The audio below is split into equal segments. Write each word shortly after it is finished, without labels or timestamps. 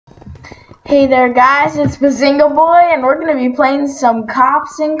Hey there guys, it's Bazinga Boy and we're going to be playing some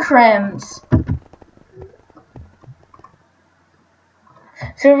Cops and Crims.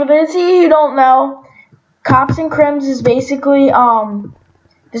 So for those of you who don't know, Cops and Crims is basically,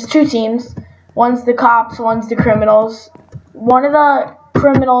 there's two teams. One's the cops, one's the criminals. One of the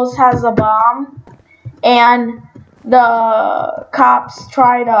criminals has a bomb and the cops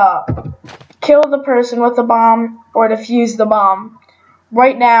try to kill the person with the bomb or defuse the bomb.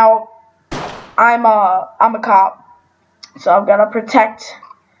 Right now, I'm a cop, so I've got to protect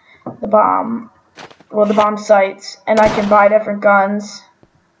the bomb, well, the bomb sites, and I can buy different guns.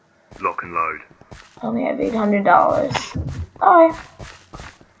 Lock and load. Only have $800. Alright.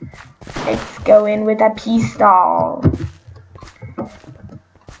 Let's go in with a pistol.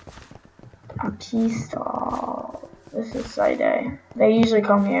 A pistol. This is side A. They usually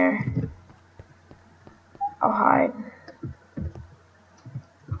come here. I'll hide.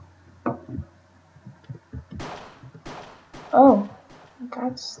 Oh,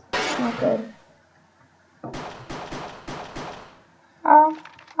 that's not good.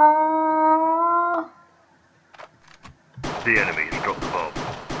 The enemy has dropped the bomb.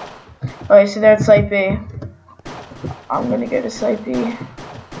 Okay, so they're at Site B. I'm gonna go to Site B.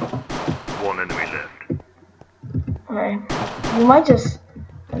 One enemy left. Okay, we might just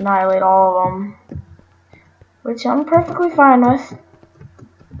annihilate all of them, which I'm perfectly fine with.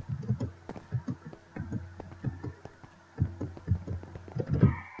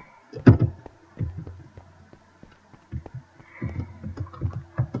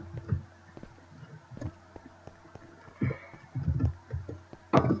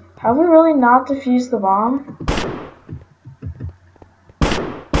 Have we really not defused the bomb?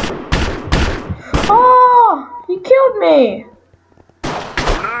 Oh! He killed me!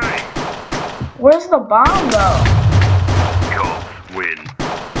 Grenade! Where's the bomb though? Cops win.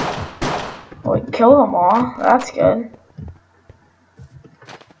 Well, we killed them all. That's good.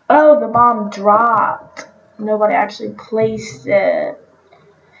 Oh, the bomb dropped. Nobody actually placed it.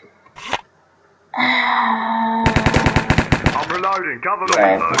 I'm reloading. Cover me.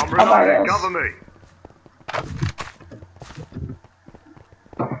 Right, I'm I'll buy reloading. this. Cover me.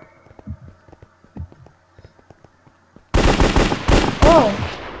 Oh.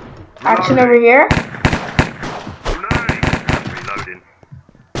 Action over here. Grenade. Reloading.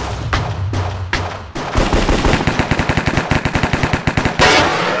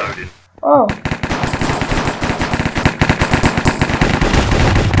 Reloading. Oh.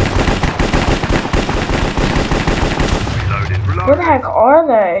 Reloading. Reloading. Where the heck are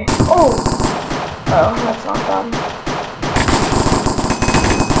they? Oh. Oh, that's not them.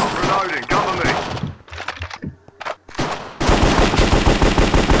 I'm reloading. Cover me.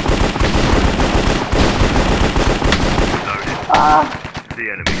 Reloading. The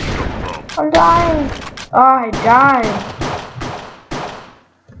enemy has dropped the bomb. I'm dying. Oh, I died.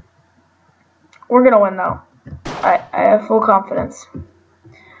 We're gonna win though. I have full confidence.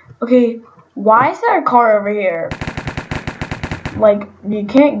 Okay, why is there a car over here? Like, you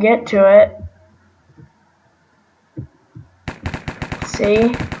can't get to it.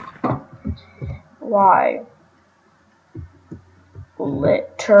 See? Why?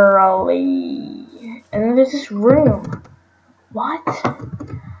 Literally. And then there's this room. What?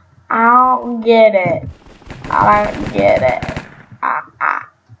 I don't get it. I don't get it. I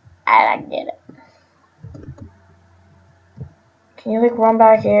don't get it. Can you like run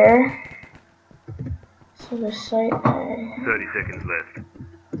back here? So the site A. 30 seconds left.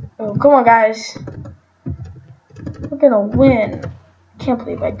 Oh, come on, guys. We're gonna win. Can't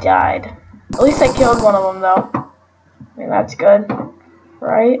believe I died. At least I killed one of them, though. I mean, that's good.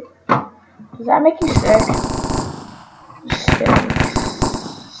 Right? Does that make you sick? Just spinning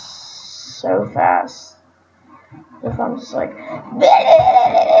so fast. If I'm just like...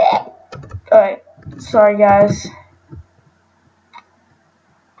 Alright. Sorry, guys.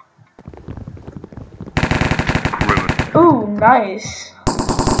 Ooh, nice.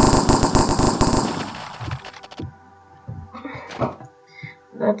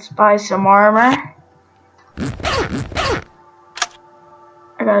 Let's buy some armor.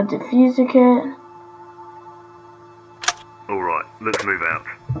 I got a diffuser kit. Alright, let's move out.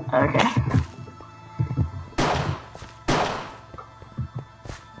 Okay.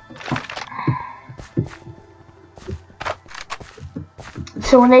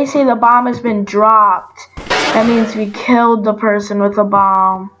 So when they say the bomb has been dropped, that means we killed the person with the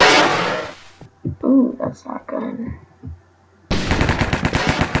bomb. Ooh, that's not good.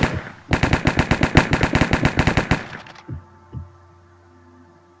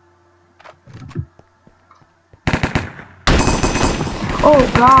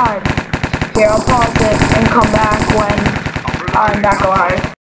 Oh God. Here, I'll pause it and come back when I'm back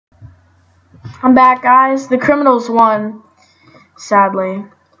alive. I'm back, guys. The criminals won, sadly.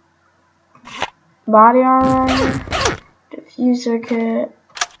 Body armor, diffuser kit.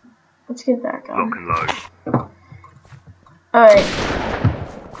 Let's get that going. Lock and load. Alright.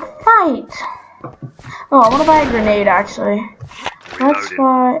 Fight! Oh, I want to buy a grenade, actually. Let's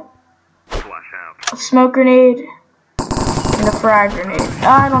buy Flash out. a smoke grenade and a frag grenade.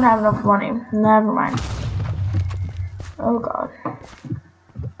 I don't have enough money. Never mind. Oh, God.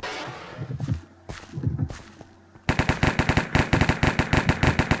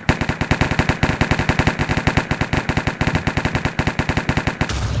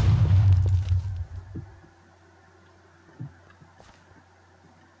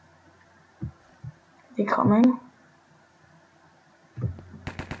 They coming?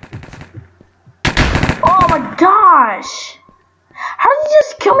 Oh my gosh! How did he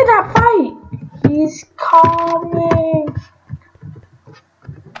just kill me that fight? He's coming.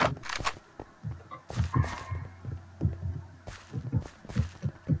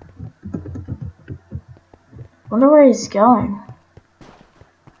 Wonder where he's going.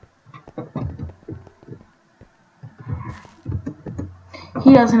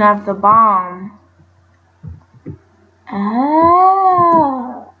 He doesn't have the bomb.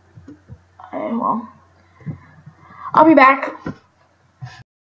 Well, I'll be back.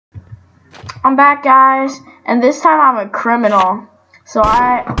 I'm back, guys, and this time I'm a criminal, so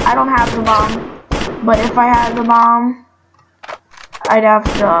I don't have the bomb. But if I had the bomb, I'd have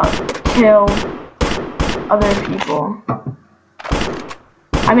to kill other people.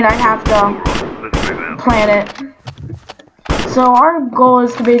 I mean, I'd have to plant it. So our goal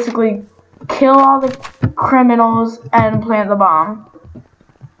is to basically kill all the criminals and plant the bomb,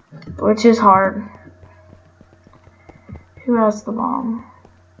 which is hard. Who has the bomb?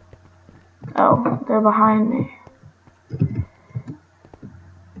 Oh, they're behind me.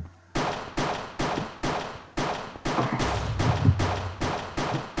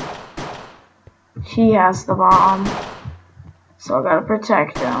 He has the bomb, so I gotta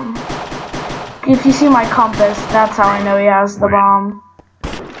protect him. If you see my compass, that's how I know he has the bomb.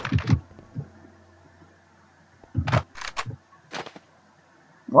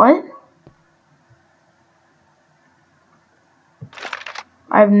 What?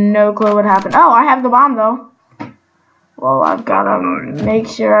 I have no clue what happened. Oh, I have the bomb though. Well, I've gotta make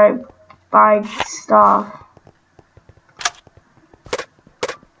sure I buy stuff.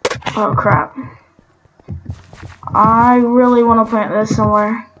 Oh crap. I really want to plant this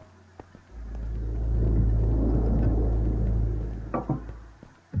somewhere.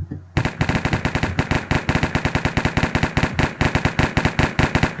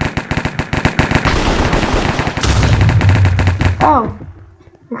 Oh,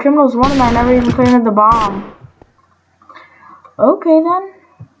 the criminals won and I never even planted the bomb. Okay then.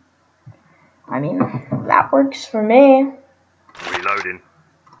 I mean, that works for me. Reloading.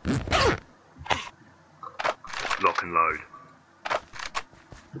 Lock and load.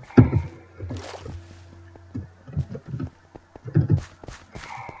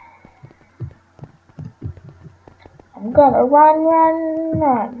 I'm gonna run, run,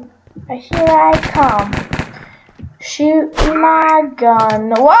 run. Here I come. Shoot my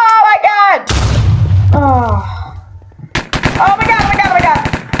gun. Whoa, my God! Oh. Oh my God, oh my God, oh my God!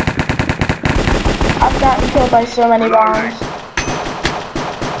 I've gotten killed by so many bombs.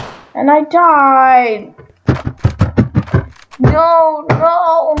 And I died. No,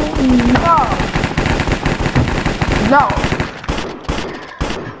 no, no. No.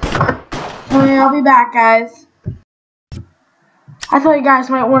 Okay, I'll be back, guys. I thought you guys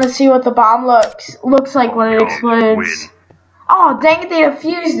might want to see what the bomb looks like when it explodes. Oh, dang it, they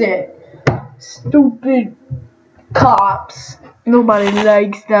defused it. Stupid cops. Nobody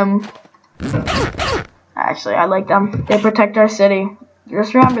likes them. Actually, I like them. They protect our city.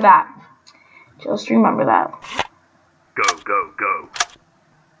 Just remember that. Just remember that. Go, go, go.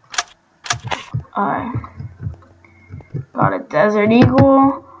 Alright. Got a Desert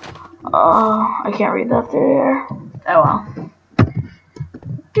Eagle. Oh, I can't read that through here. Oh well.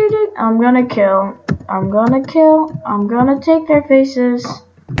 I'm gonna kill. I'm gonna kill. I'm gonna take their faces. Oh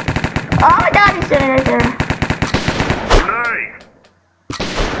my God, he's standing right there. Grenade!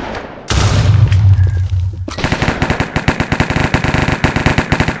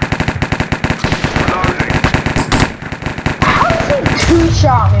 How does he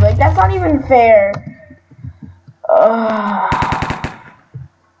two-shot me? Like, that's not even fair.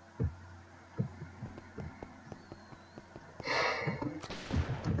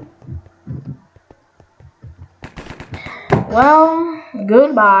 Well,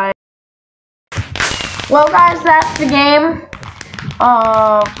 goodbye. Well, guys, that's the game.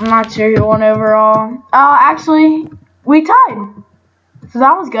 I'm not sure who won overall. Actually, we tied. So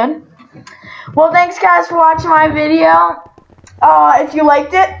that was good. Well, thanks, guys, for watching my video. If you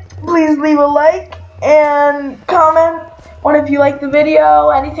liked it, please leave a like and comment on if you liked the video,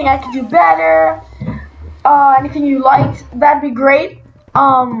 anything I could do better, anything you liked, that'd be great.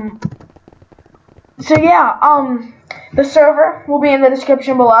 So yeah, the server will be in the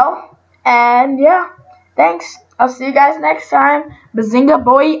description below. And yeah, thanks. I'll see you guys next time. Bazinga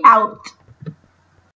Boy out.